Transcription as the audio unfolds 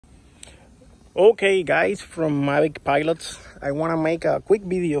Okay guys, from Mavic Pilots, I want to make a quick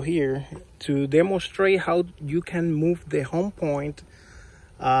video here to demonstrate how you can move the home point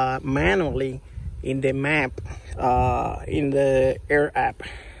manually in the map in the Air app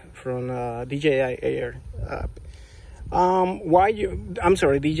from DJI Air app.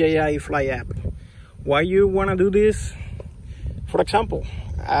 DJI Fly app. Why you want to do this? For example,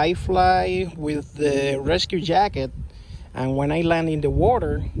 I fly with the rescue jacket, and when I land in the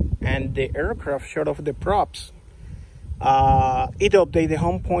water and the aircraft shut off the props, it updates the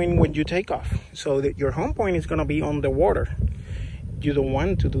home point when you take off. So that your home point is going to be on the water. You don't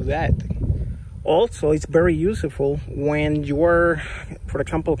want to do that. Also, it's very useful when you are, for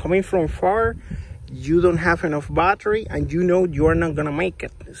example, coming from far, you don't have enough battery and you know you are not going to make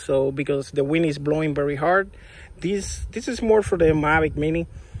it. So because the wind is blowing very hard, this is more for the Mavic Mini.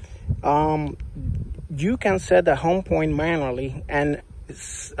 You can set the home point manually and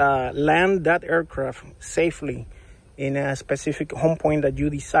land that aircraft safely in a specific home point that you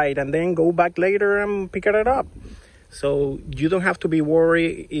decide, and then go back later and pick it up. So you don't have to be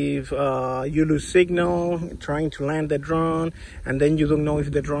worried if you lose signal trying to land the drone, and then you don't know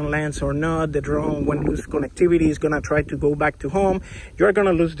if the drone lands or not. The drone, when lose connectivity, is gonna try to go back to home. You're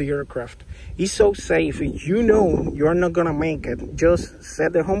gonna lose the aircraft. It's so safe. If you know you're not gonna make it, just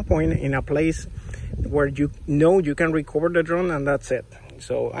set the home point in a place where you know you can recover the drone, and that's it.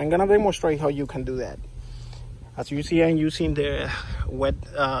 So I'm gonna demonstrate how you can do that. As you see, I'm using the wet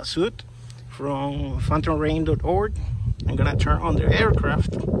suit from phantomrain.org. I'm gonna turn on the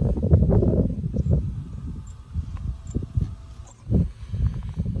aircraft.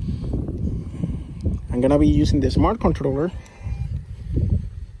 I'm gonna be using the smart controller.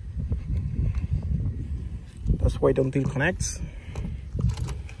 That's why the until connects.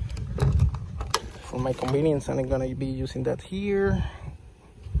 For my convenience, I'm gonna be using that here.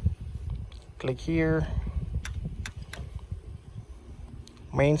 Click here.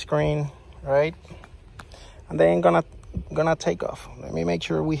 Main screen, right? And then gonna take off. Let me make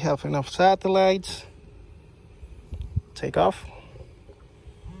sure we have enough satellites. Take off.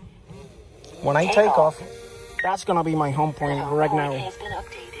 When I take off, that's gonna be my home point right now. Has been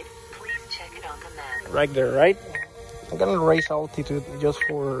updated. Please check it on the map. Right there, right? I'm gonna raise altitude just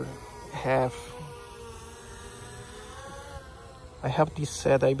for half. I have this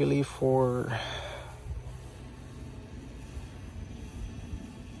set, I believe, for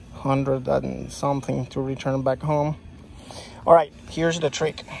 100 and something to return back home. All right, here's the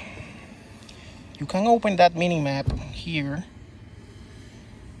trick. You can open that mini map here.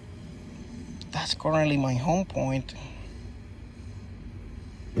 That's currently my home point.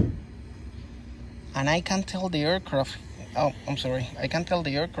 And I can tell the aircraft, I can tell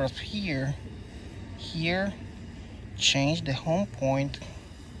the aircraft here, change the home point.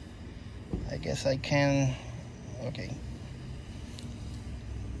 I guess I can, okay.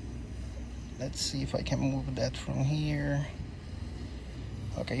 Let's see if I can move that from here.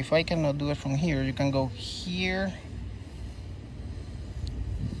 Okay, if I cannot do it from here, you can go here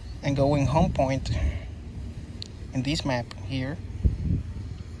and go in home point in this map here.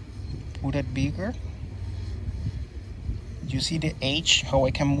 Put it bigger. You see the H, how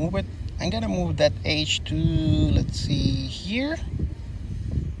I can move it? I'm gonna move that H to, let's see, here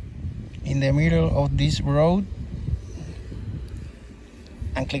in the middle of this road,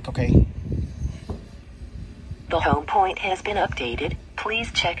 and click OK. The home point has been updated.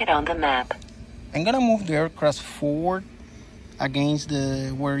 Please check it on the map. I'm gonna move the aircraft forward against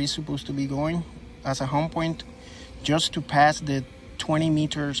the where it's supposed to be going as a home point, just to pass the 20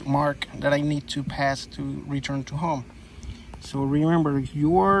 meters mark that I need to pass to return to home. So remember,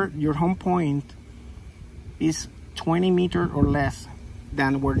 your home point is 20 meters or less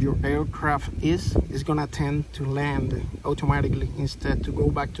than where your aircraft is gonna tend to land automatically instead to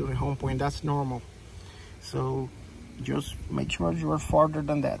go back to the home point. That's normal. So just make sure you are farther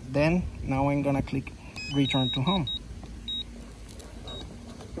than that. Then now I'm gonna click return to home.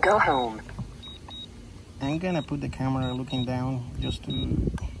 Go home. I'm gonna put the camera looking down just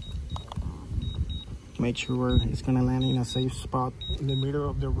to make sure it's gonna land in a safe spot in the middle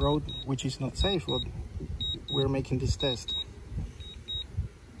of the road, which is not safe, but we're making this test.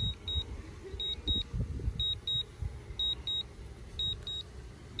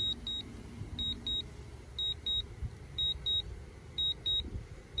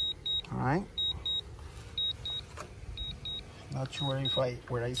 All right. Not sure if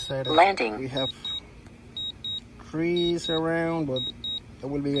where I said it. Landing. We have trees around, but it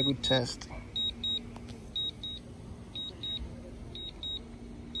will be a good test.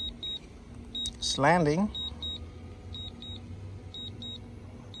 It's landing.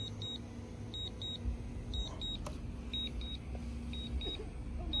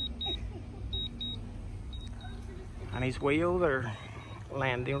 and it's way over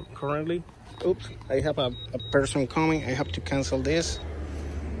landing currently. Oops, I have a person coming. I have to cancel this.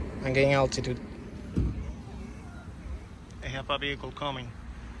 I'm getting altitude. I have a vehicle coming.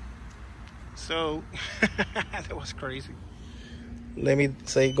 So that was crazy. Let me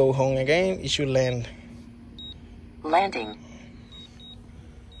say go home again. It should land. Landing.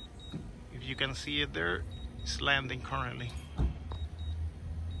 If you can see it there, it's landing currently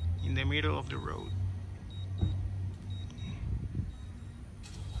in the middle of the road.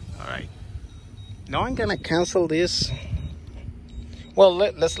 All right. Now I'm gonna cancel this. Well,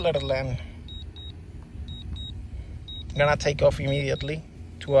 let's let it land. I'm gonna take off immediately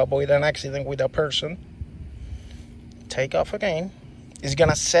to avoid an accident with a person. Take off again. It's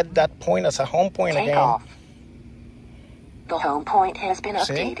gonna set that point as a home point Take again. off. The home point has been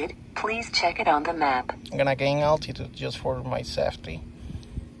See? updated. Please check it on the map. I'm gonna gain altitude just for my safety.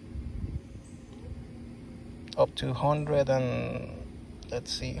 Up to 100 and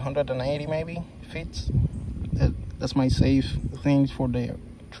let's see, 180 maybe feet. That's my safe thing for the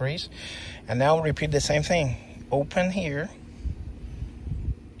trees. And now repeat the same thing. Open here,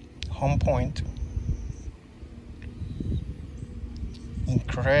 home point.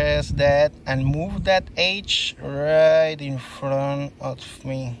 Increase that and move that H right in front of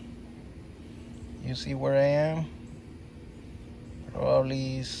me. You see where I am?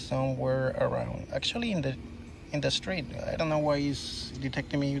 Probably somewhere around. Actually in the street. I don't know why it's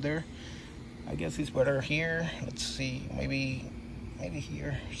detecting me there. I guess it's better here. Let's see. Maybe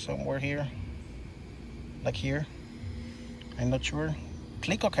here. Somewhere here. Like here. I'm not sure.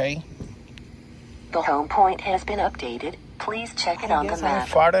 Click OK. The home point has been updated. Please check it on the I'm map.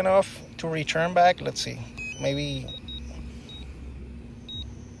 far enough to return back. Let's see. Maybe.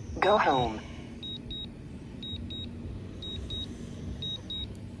 Go home.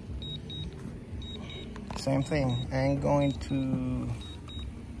 Same thing. I'm going to.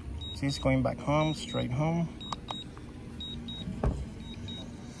 See, it's going back home, straight home.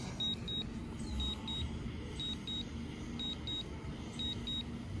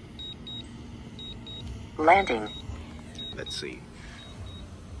 Landing. Let's see.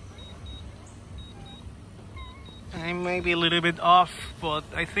 I may be a little bit off, but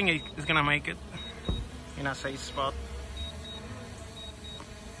I think it's gonna make it in a safe spot.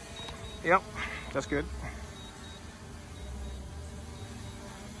 Yep, that's good.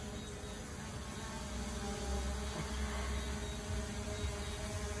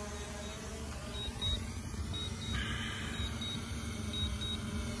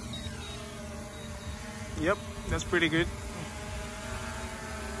 Yep, that's pretty good.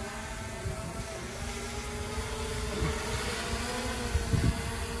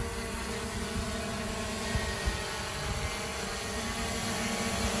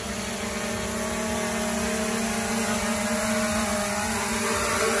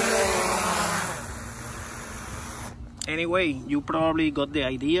 Anyway, you probably got the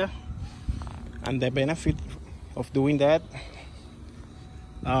idea and the benefit of doing that.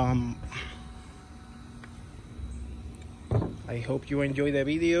 I hope you enjoyed the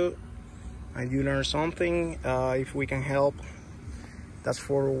video and you learned something. If we can help, that's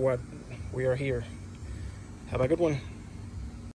for what we are here. Have a good one.